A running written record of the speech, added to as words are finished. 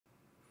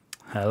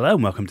Hello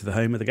and welcome to the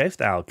home of the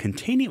Ghost Owl,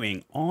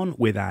 continuing on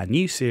with our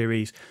new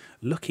series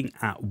looking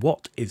at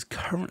what is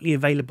currently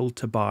available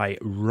to buy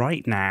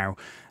right now,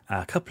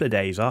 a couple of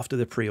days after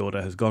the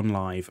pre-order has gone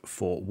live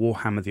for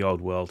Warhammer The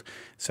Old World.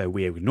 So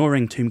we are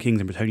ignoring Tomb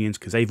Kings and Bretonnians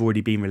because they've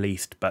already been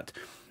released, but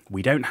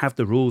we don't have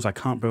the rules. I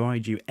can't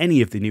provide you any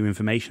of the new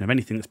information of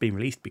anything that's been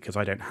released because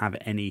I don't have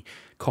any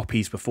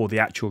copies before the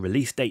actual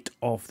release date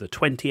of the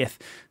 20th.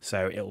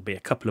 So it'll be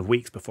a couple of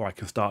weeks before I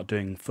can start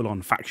doing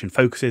full-on faction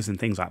focuses and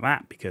things like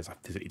that because I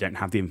physically don't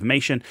have the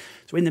information.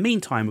 So in the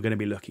meantime, we're going to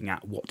be looking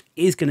at what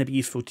is going to be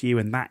useful to you,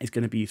 and that is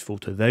going to be useful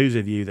to those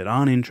of you that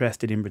aren't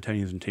interested in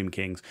Bretonnians and Tomb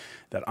Kings,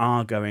 that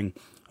are going,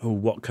 oh,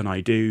 what can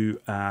I do?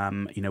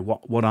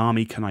 What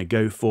army can I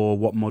go for?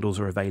 What models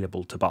are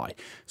available to buy?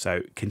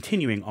 So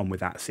continuing on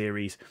with that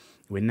series,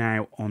 we're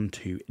now on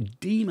to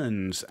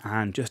Daemons.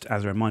 And just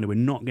as a reminder, we're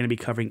not going to be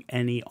covering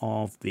any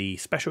of the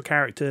special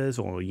characters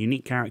or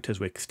unique characters.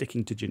 We're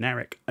sticking to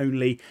generic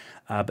only,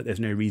 but there's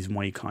no reason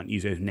why you can't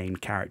use those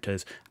named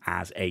characters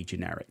as a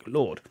generic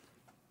lord.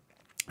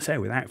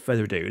 So without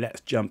further ado, let's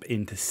jump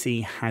in to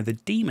see how the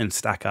Daemons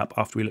stack up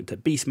after we looked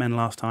at Beastmen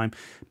last time.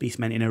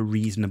 Beastmen in a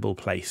reasonable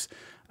place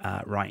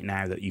right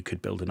now that you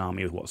could build an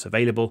army with what's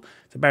available.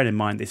 So bearing in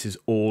mind, this is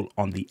all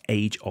on the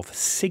Age of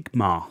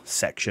Sigmar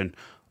section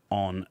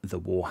on the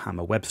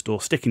Warhammer web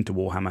store, sticking to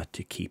Warhammer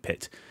to keep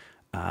it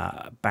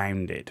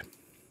bounded.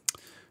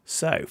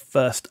 So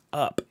first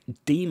up,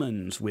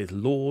 Daemons with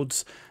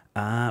Lords.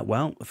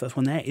 Well, the first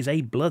one there is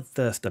a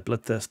Bloodthirster.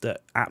 Bloodthirster,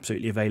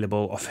 absolutely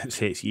available.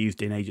 Obviously, it's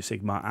used in Age of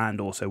Sigmar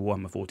and also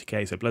Warhammer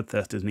 40k, so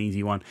Bloodthirster is an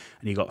easy one.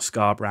 And you've got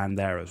Scarbrand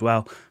there as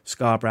well.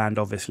 Scarbrand,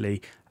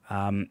 obviously,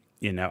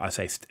 I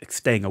say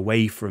staying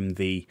away from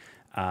the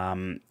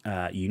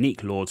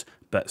unique lords,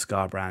 but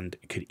Scarbrand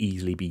could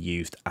easily be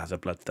used as a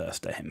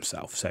Bloodthirster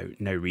himself. So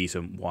no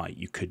reason why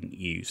you couldn't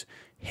use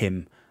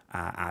him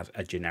as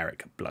a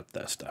generic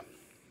Bloodthirster.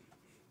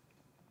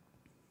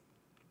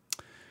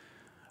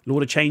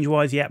 Lord of Change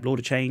wise, yep, Lord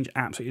of Change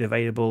absolutely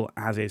available,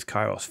 as is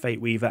Kairos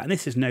Fateweaver, and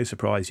this is no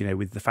surprise,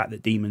 with the fact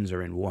that Daemons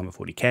are in Warhammer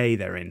 40k,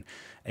 they're in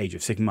Age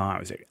of Sigmar. It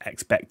was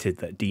expected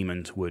that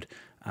Daemons would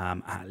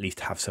at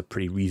least have some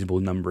pretty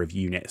reasonable number of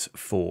units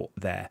for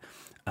their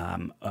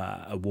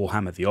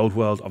Warhammer The Old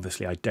World.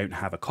 Obviously, I don't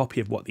have a copy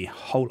of what the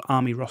whole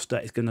army roster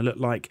is going to look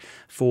like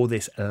for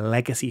this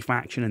legacy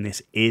faction, and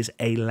this is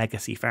a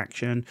legacy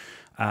faction,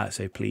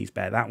 so please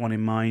bear that one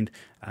in mind.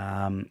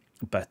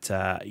 But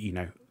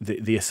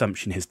the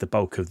assumption is the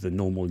bulk of the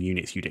normal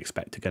units you'd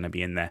expect are going to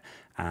be in there,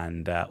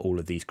 and all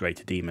of these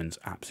greater demons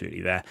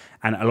absolutely there.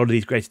 And a lot of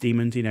these greater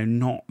demons,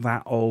 not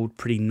that old,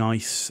 pretty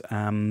nice,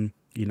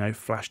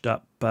 flashed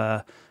up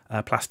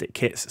plastic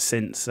kits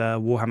since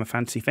Warhammer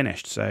Fantasy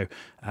finished. So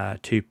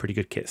two pretty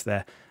good kits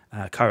there,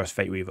 Kairos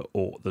Fateweaver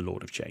or the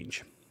Lord of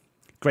Change.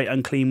 Great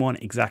Unclean one,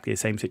 exactly the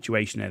same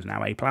situation. There's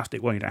now a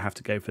plastic one. You don't have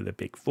to go for the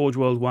big Forge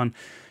World one.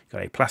 You've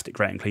got a plastic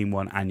Great Unclean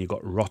one, and you've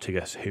got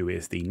Rotigus, who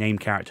is the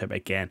named character, but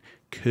again,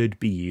 could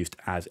be used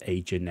as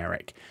a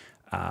generic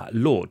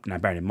lord. Now,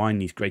 bearing in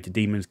mind, these greater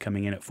demons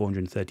coming in at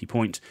 430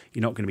 points,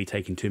 you're not going to be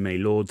taking too many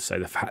lords, so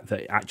the fact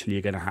that actually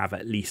you're going to have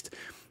at least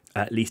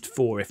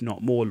 4, if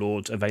not more,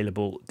 lords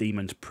available,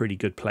 Daemons, pretty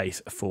good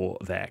place for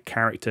their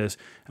characters.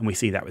 And we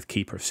see that with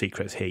Keeper of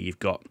Secrets here. You've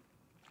got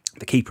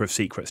the Keeper of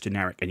Secrets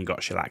generic, and you've got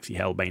Shalaxi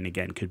Hellbane,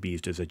 again, could be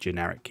used as a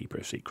generic Keeper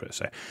of Secrets.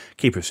 So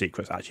Keeper of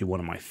Secrets, actually one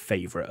of my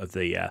favourite of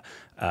the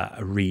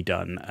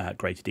redone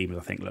Greater Demons.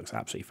 I think looks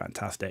absolutely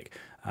fantastic.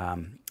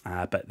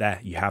 But there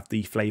you have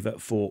the flavour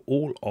for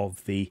all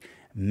of the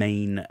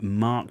main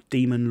Marked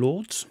Demon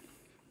Lords.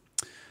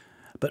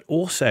 But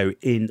also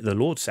in the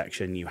Lord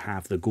section, you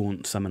have the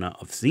Gaunt Summoner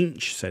of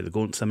Tzeentch. So the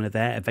Gaunt Summoner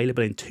there,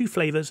 available in 2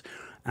 flavours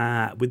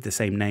with the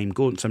same name,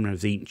 Gaunt Summoner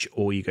of Tzeentch,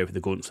 or you go for the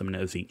Gaunt Summoner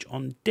of Tzeentch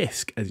on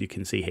disc, as you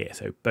can see here.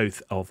 So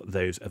both of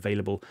those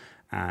available,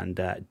 and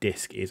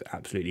disc is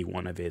absolutely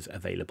one of his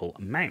available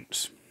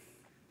mounts.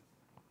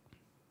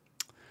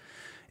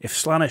 If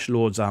Slaanesh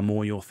Lords are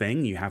more your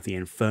thing, you have the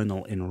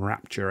Infernal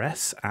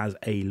Enrapturess as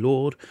a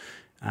Lord.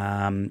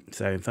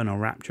 So Infernal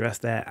Rapturess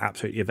there,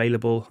 absolutely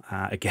available.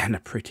 Again, a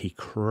pretty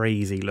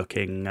crazy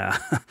looking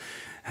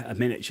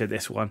miniature,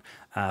 this one.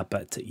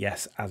 But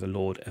yes, as a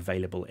Lord,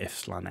 available if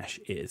Slaanesh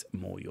is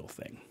more your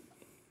thing.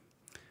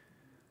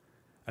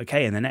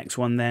 Okay, and the next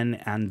one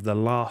then, and the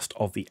last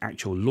of the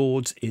actual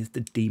Lords, is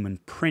the Demon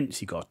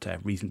Prince. You got a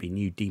reasonably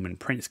new Demon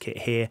Prince kit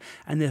here,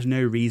 and there's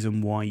no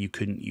reason why you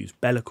couldn't use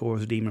Be'lakor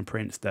as a Demon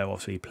Prince, though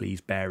obviously please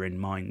bear in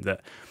mind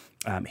that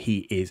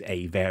he is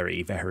a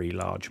very, very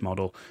large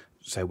model.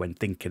 So when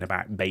thinking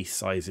about base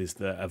sizes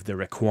of the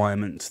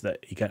requirements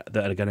that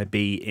are going to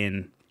be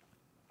in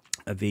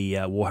the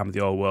Warhammer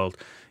The Old World,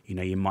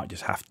 you might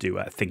just have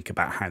to think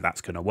about how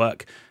that's going to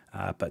work.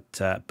 But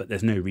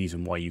there's no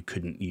reason why you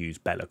couldn't use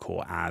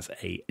Be'lakor as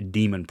a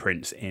Demon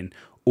Prince in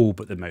all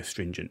but the most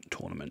stringent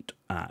tournament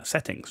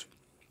settings.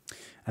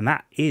 And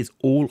that is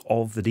all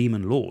of the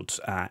Demon Lords.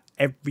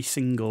 Every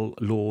single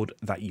Lord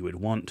that you would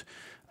want.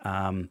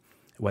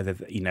 whether,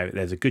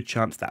 there's a good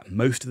chance that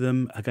most of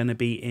them are going to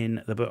be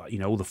in the book.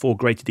 All the 4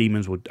 greater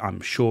demons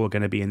I'm sure are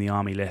going to be in the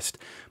army list.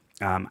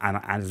 And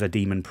as a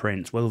demon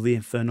prince, whether the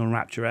Infernal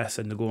Rapturess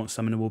and the Gaunt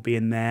Summoner will be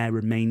in there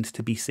remains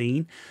to be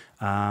seen.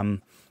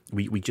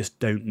 We just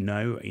don't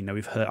know.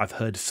 I've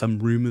heard some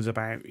rumours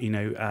about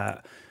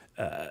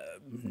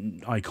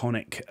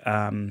iconic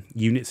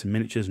units and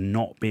miniatures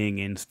not being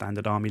in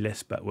standard army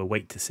lists, but we'll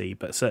wait to see.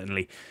 But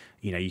certainly,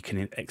 you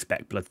can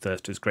expect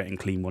Bloodthirsters, Great and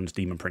Clean Ones,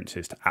 Demon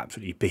Princes to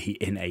absolutely be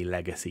in a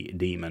Legacy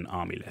Demon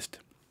army list.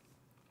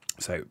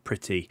 So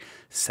pretty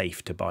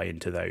safe to buy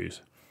into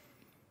those.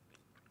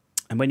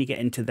 And when you get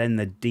into then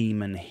the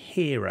Demon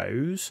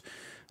Heroes,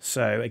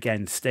 so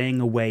again,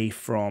 staying away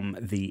from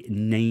the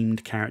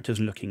named characters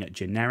and looking at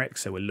generics.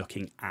 So we're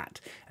looking at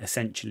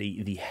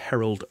essentially the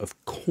Herald of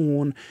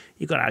Khorne.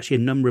 You've got actually a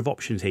number of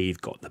options here.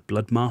 You've got the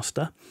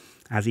Bloodmaster,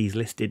 as he's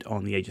listed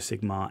on the Age of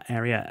Sigmar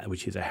area,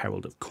 which is a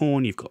Herald of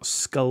Khorne. You've got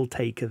Skull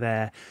Taker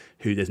there,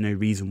 who there's no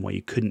reason why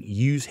you couldn't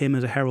use him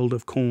as a Herald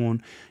of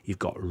Khorne. You've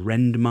got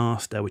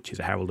Rendmaster, which is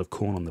a Herald of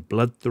Khorne on the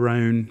Blood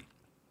Throne.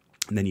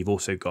 And then you've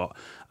also got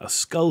a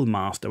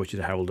Skullmaster, which is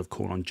a Herald of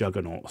Khorne on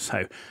Juggernaut.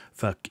 So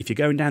if you're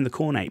going down the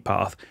Khornate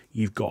path,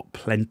 you've got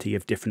plenty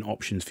of different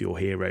options for your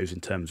heroes in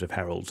terms of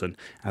heralds. And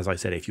as I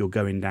said, if you're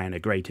going down a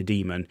Greater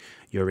Demon,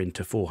 you're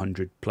into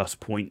 400 plus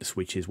points,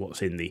 which is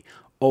what's in the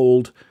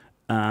old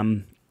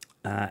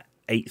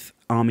 8th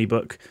army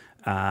book.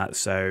 I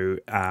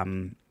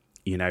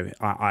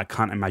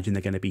can't imagine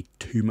they're going to be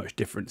too much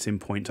difference in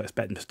points. I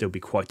expect them to still be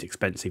quite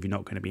expensive. You're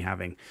not going to be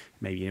having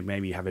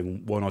maybe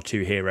having 1 or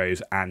 2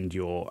 heroes and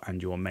your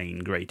main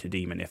Greater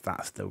Demon if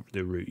that's the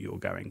route you're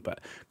going. But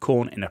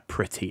Khorne in a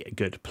pretty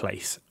good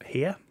place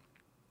here.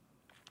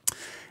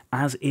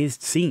 As is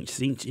Tzeentch.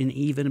 Tzeentch in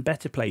even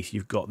better place.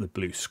 You've got the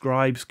Blue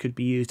Scribes could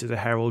be used as a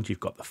herald.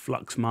 You've got the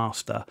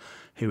Fluxmaster,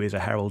 who is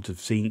a herald of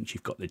Tzeentch.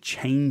 You've got the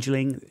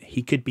Changeling.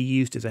 He could be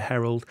used as a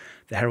herald.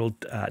 The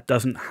herald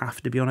doesn't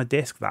have to be on a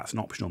disc. That's an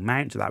optional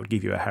mount, so that would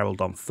give you a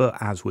herald on foot,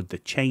 as would the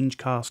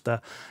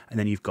Changecaster. And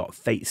then you've got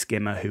Fate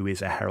Skimmer, who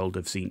is a herald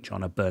of Tzeentch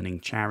on a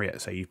Burning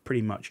Chariot. So you've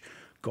pretty much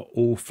got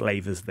all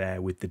flavours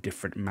there with the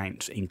different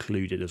mounts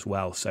included as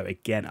well. So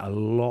again, a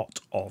lot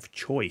of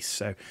choice.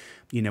 So,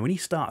 when you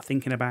start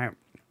thinking about,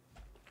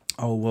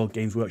 World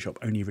Games Workshop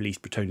only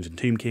released Bretonians and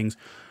Tomb Kings,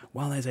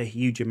 well, there's a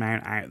huge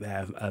amount out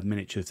there of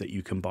miniatures that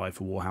you can buy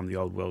for Warhammer The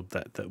Old World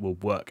that will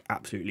work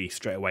absolutely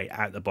straight away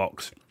out the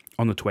box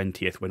on the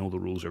 20th when all the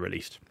rules are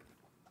released.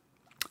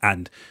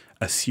 And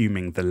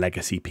assuming the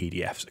legacy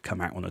PDFs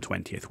come out on the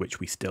 20th, which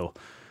we still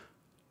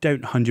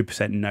don't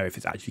 100% know if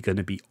it's actually going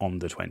to be on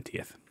the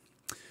 20th.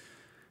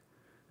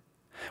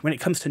 When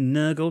it comes to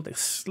Nurgle, there's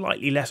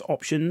slightly less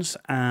options.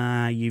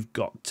 You've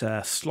got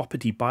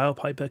Sloppity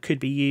Bilepiper could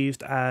be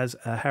used as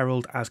a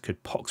herald, as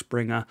could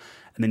Poxbringer.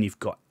 And then you've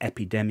got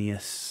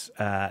Epidemius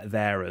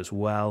there as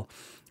well.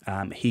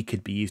 He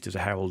could be used as a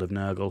herald of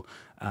Nurgle.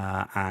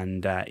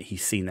 And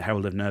he's seen the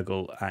Herald of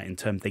Nurgle in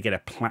terms, they get a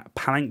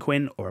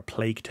Palanquin or a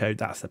Plague Toad.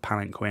 That's the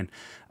Palanquin.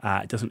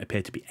 It doesn't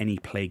appear to be any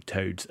Plague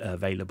Toads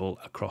available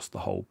across the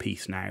whole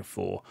piece now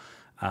for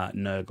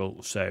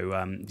Nurgle, so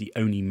the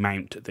only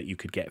mount that you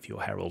could get for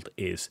your herald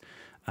is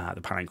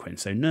the Palanquin.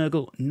 So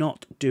Nurgle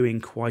not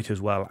doing quite as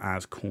well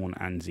as Khorne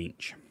and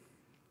Tzeentch.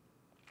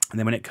 And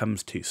then when it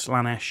comes to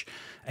Slaanesh,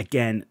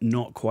 again,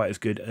 not quite as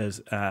good as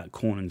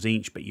Khorne and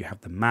Tzeentch, but you have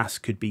the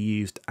Mask could be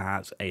used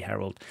as a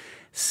herald.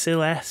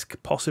 Silesk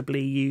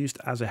possibly used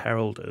as a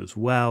herald as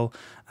well.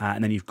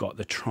 And then you've got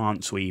the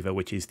Tranceweaver,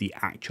 which is the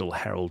actual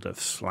herald of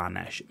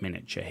Slaanesh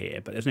miniature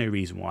here. But there's no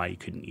reason why you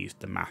couldn't use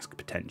the Mask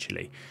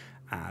potentially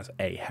as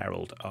a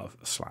herald of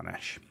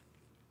Slaanesh.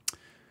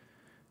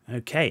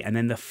 Okay, and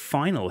then the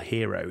final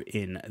hero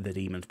in the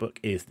Demons book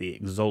is the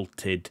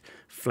Exalted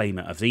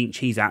Flamer of Tzeentch.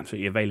 He's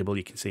absolutely available,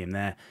 you can see him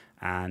there,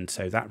 and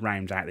so that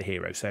rounds out the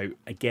hero. So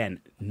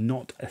again,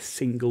 not a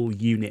single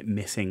unit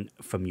missing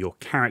from your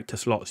character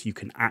slots. You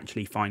can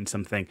actually find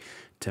something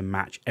to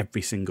match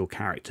every single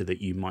character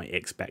that you might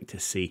expect to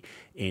see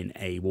in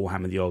a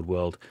Warhammer The Old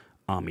World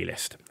army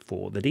list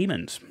for the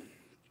Demons.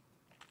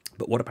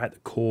 But what about the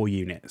core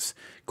units?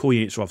 Core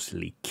units are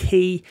obviously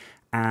key,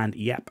 and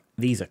yep,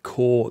 these are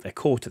core. They're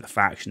core to the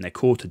faction, they're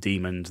core to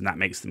Demons, and that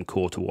makes them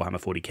core to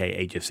Warhammer 40k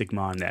Age of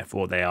Sigmar, and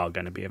therefore they are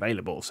going to be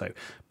available. So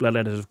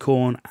Bloodletters of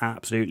Khorne,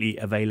 absolutely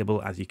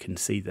available, as you can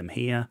see them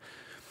here.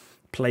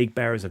 Plague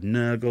Bearers of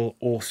Nurgle,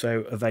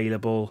 also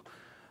available,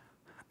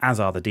 as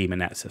are the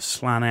Demonettes of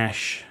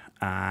Slaanesh,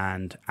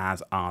 and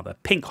as are the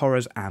Pink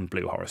Horrors and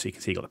Blue Horrors. So you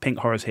can see you've got the Pink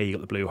Horrors here, you've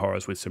got the Blue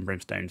Horrors with some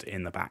Brimstones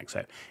in the back.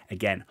 So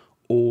again,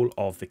 all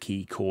of the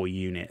key core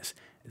units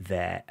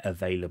there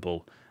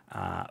available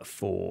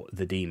for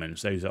the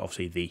Demons. Those are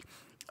obviously the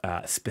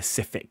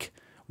specific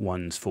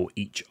ones for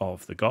each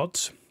of the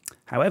gods.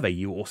 However,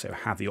 you also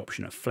have the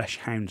option of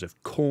Fleshhounds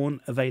of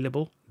Khorne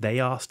available. They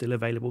are still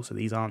available, so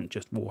these aren't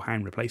just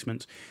Warhound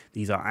replacements.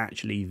 These are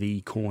actually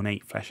the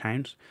Khornate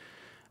Fleshhounds.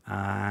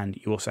 And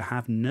you also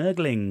have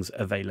Nurglings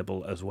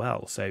available as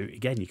well. So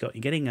again, you're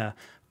getting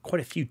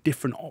quite a few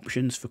different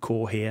options for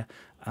core here,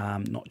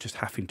 not just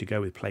having to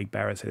go with Plague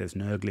Bearer. So there's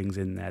Nurglings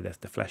in there, there's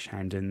the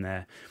Fleshhound in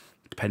there,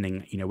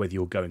 depending, whether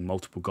you're going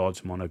multiple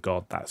gods, mono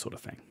god, that sort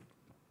of thing.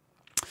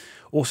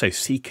 Also,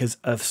 Seekers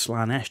of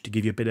Slaanesh to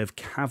give you a bit of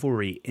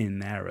cavalry in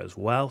there as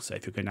well. So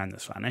if you're going down the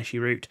Slaaneshi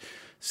route,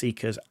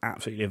 Seekers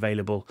absolutely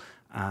available,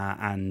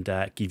 and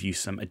give you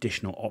some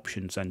additional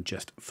options than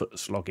just foot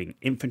slogging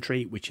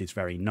infantry, which is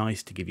very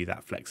nice to give you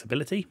that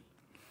flexibility.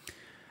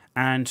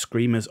 And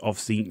Screamers of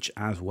Tzeentch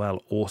as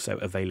well, also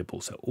available.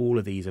 So all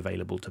of these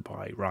available to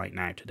buy right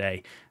now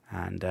today.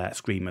 And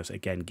Screamers,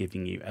 again,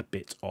 giving you a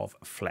bit of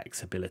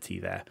flexibility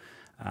there.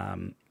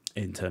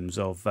 In terms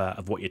of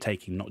what you're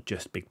taking, not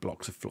just big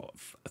blocks of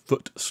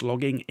foot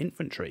slogging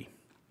infantry.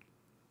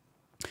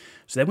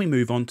 So then we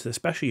move on to the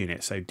special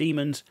units. So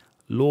Demons,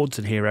 Lords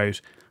and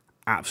Heroes,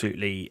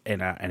 absolutely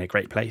in a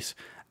great place.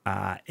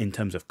 In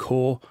terms of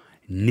core,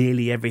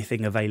 nearly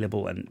everything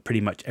available, and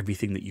pretty much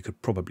everything that you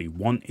could probably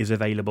want is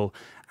available.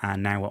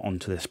 And now we're on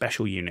to the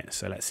special units.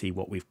 So let's see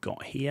what we've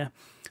got here.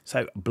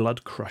 So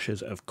Blood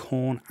Crushers of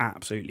Khorne,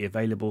 absolutely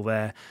available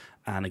there.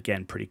 And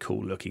again, pretty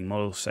cool looking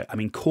models. So, I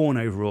mean,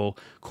 Khorne overall,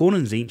 Khorne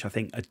and Tzeentch, I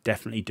think, are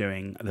definitely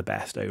doing the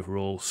best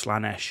overall.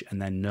 Slaanesh and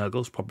then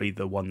Nurgle's probably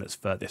the one that's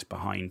furthest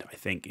behind, I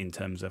think, in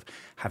terms of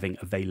having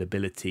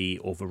availability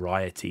or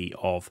variety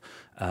of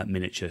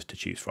miniatures to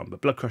choose from.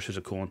 But Blood Crushers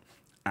of Khorne,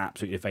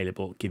 absolutely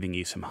available, giving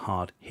you some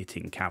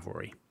hard-hitting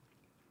cavalry.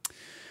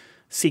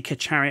 Seeker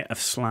Chariot of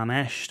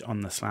Slaanesh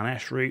on the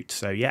Slaanesh route.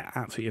 So yeah,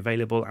 absolutely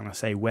available. And I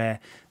say where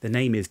the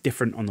name is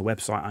different on the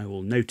website, I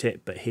will note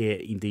it. But here,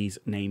 these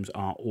names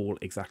are all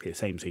exactly the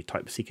same. So you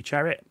type Seeker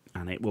Chariot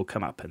and it will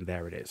come up, and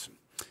there it is.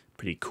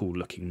 Pretty cool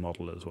looking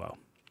model as well.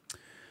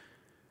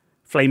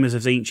 Flamers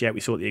of Tzeentch, yeah, we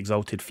saw the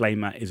Exalted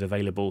Flamer is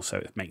available, so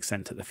it makes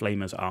sense that the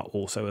Flamers are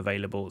also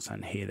available,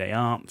 and here they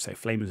are. So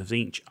Flamers of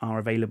Tzeentch are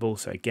available.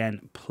 So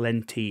again,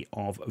 plenty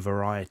of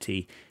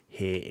variety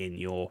here in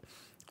your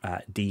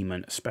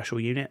Demon special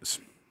units.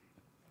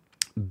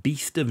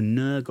 Beast of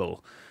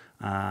Nurgle.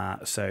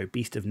 So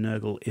Beast of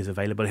Nurgle is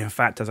available. In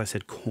fact, as I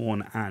said,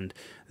 Khorne and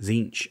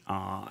Tzeentch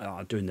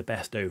are doing the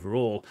best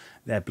overall.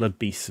 Their Blood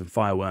Beasts and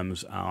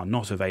Fireworms are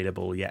not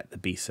available yet. The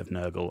Beasts of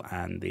Nurgle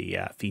and the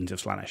Fiends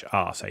of Slaanesh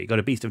are. So you've got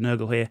a Beast of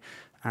Nurgle here,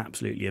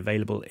 absolutely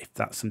available if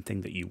that's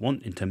something that you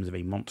want in terms of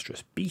a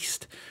monstrous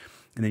beast.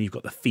 And then you've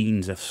got the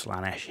Fiends of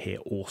Slaanesh here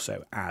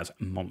also as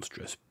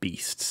monstrous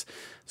beasts.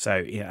 So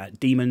yeah,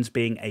 Demons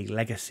being a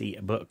legacy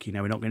book,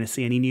 we're not going to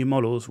see any new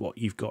models. What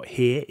you've got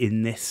here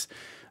in this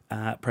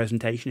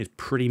presentation is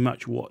pretty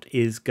much what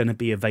is going to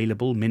be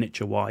available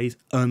miniature-wise,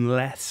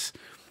 unless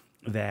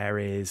there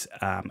is,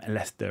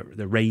 unless the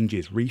range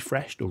is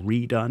refreshed or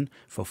redone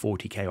for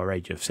 40k or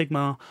Age of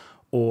Sigmar,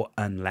 or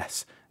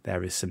unless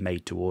there is some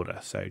made to order.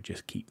 So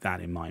just keep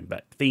that in mind.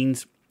 But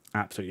Fiends,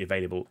 absolutely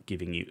available,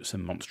 giving you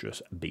some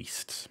monstrous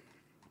beasts.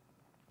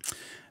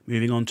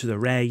 Moving on to the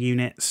rare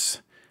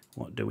units.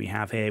 What do we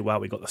have here? Well,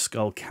 we've got the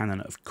Skull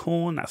Cannon of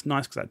Khorne. That's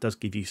nice because that does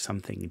give you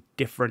something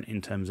different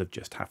in terms of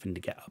just having to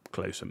get up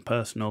close and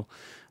personal.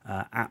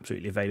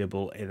 Absolutely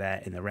available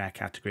there in the rare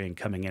category and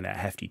coming in at a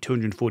hefty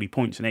 240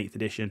 points in 8th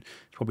edition.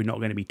 It's probably not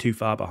going to be too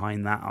far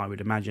behind that, I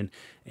would imagine,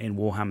 in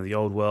Warhammer The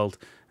Old World.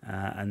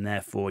 And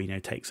therefore,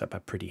 takes up a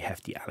pretty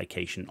hefty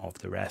allocation of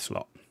the rare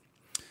slot.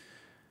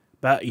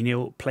 But,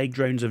 Plague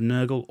Drones of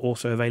Nurgle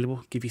also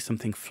available. Give you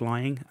something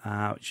flying,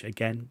 which,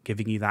 again,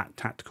 giving you that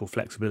tactical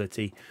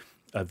flexibility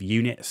of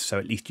units. So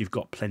at least you've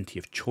got plenty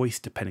of choice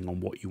depending on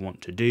what you want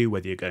to do,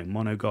 whether you're going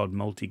mono-god,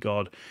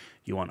 multi-god,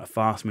 you want a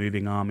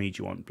fast-moving army,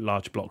 do you want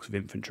large blocks of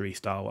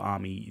infantry-style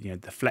army.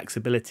 The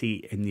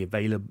flexibility in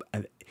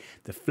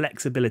the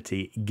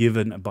flexibility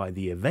given by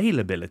the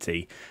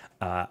availability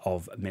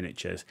of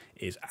miniatures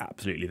is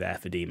absolutely there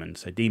for Demons.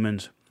 So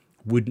Demons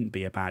wouldn't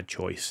be a bad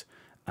choice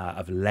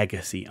of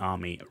legacy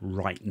army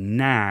right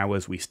now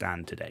as we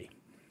stand today.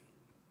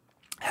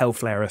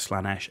 Hellflare of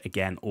Slaanesh,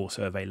 again,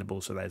 also available.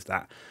 So there's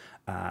that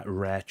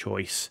rare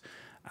choice,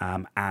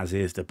 as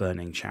is the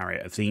Burning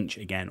Chariot of Tzeentch,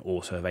 again,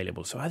 also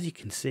available. So as you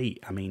can see,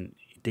 I mean,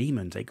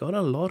 Demons, they got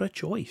a lot of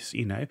choice,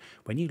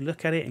 When you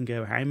look at it and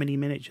go, how many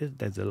miniatures?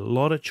 There's a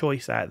lot of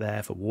choice out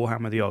there for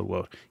Warhammer The Old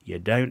World. You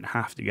don't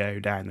have to go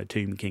down the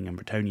Tomb King and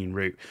Bretonnian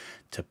route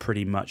to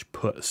pretty much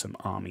put some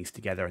armies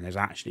together. And there's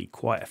actually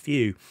quite a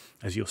few,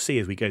 as you'll see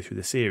as we go through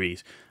the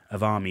series,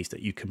 of armies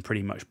that you can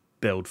pretty much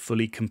build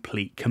fully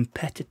complete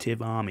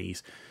competitive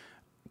armies.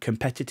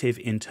 Competitive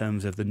in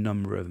terms of the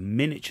number of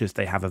miniatures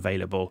they have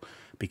available,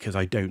 because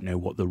I don't know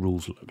what the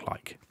rules look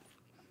like.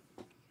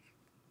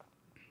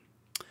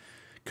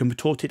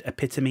 Contorted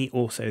Epitome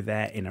also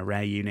there in a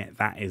rare unit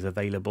that is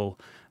available,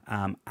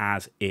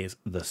 as is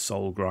the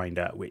Soul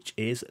Grinder, which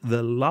is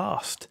the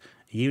last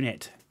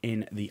unit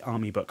in the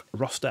army book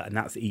roster, and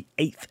that's the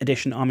 8th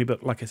edition army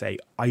book. Like I say,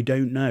 I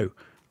don't know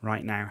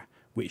right now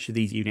which of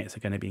these units are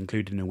going to be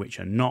included and which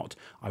are not.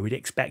 I would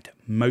expect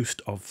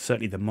most of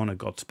certainly the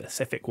Monogod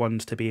specific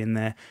ones to be in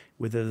there.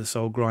 Whether the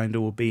Soul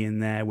Grinder will be in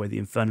there, whether the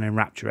Infernal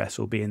Enrapturess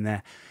will be in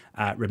there,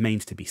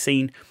 remains to be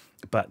seen.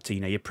 But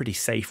you're pretty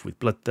safe with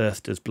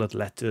Bloodthirsters,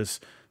 Bloodletters,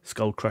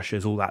 Skull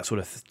Crushers, all that sort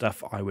of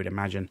stuff, I would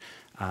imagine.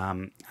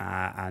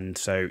 And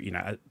so,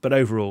 but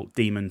overall,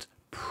 Demons,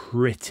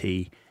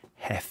 pretty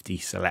hefty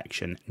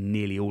selection.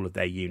 Nearly all of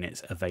their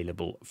units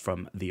available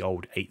from the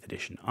old 8th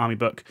edition army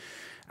book.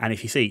 And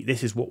if you see,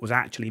 this is what was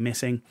actually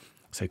missing.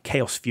 So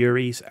Chaos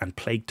Furies and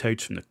Plague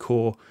Toads from the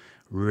core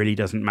really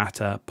doesn't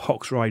matter.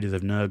 Pox Riders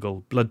of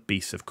Nurgle, Blood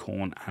Beasts of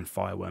Khorne, and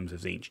Fireworms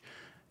of Tzeentch.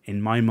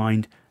 In my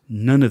mind,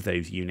 none of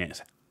those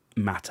units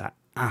matter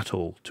at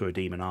all to a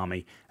demon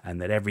army,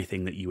 and that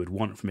everything that you would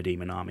want from a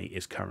demon army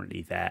is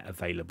currently there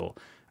available.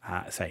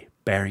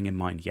 Bearing in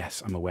mind,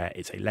 yes, I'm aware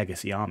it's a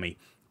legacy army,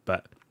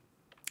 but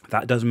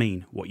that does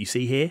mean what you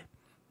see here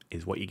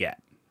is what you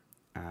get,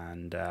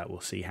 and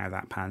we'll see how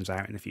that pans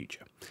out in the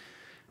future.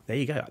 There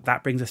you go.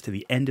 That brings us to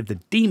the end of the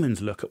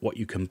Demons look at what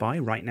you can buy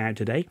right now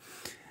today.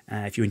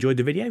 If you enjoyed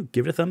the video,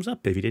 give it a thumbs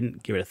up. If you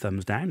didn't, give it a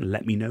thumbs down.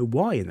 Let me know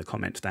why in the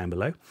comments down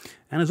below.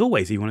 And as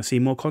always, if you want to see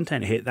more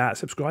content, hit that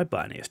subscribe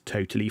button. It's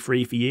totally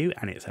free for you,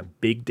 and it's a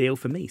big deal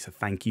for me. So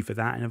thank you for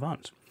that in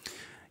advance.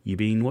 You've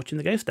been watching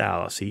The Ghost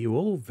Owl. I'll see you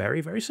all very,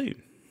 very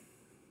soon.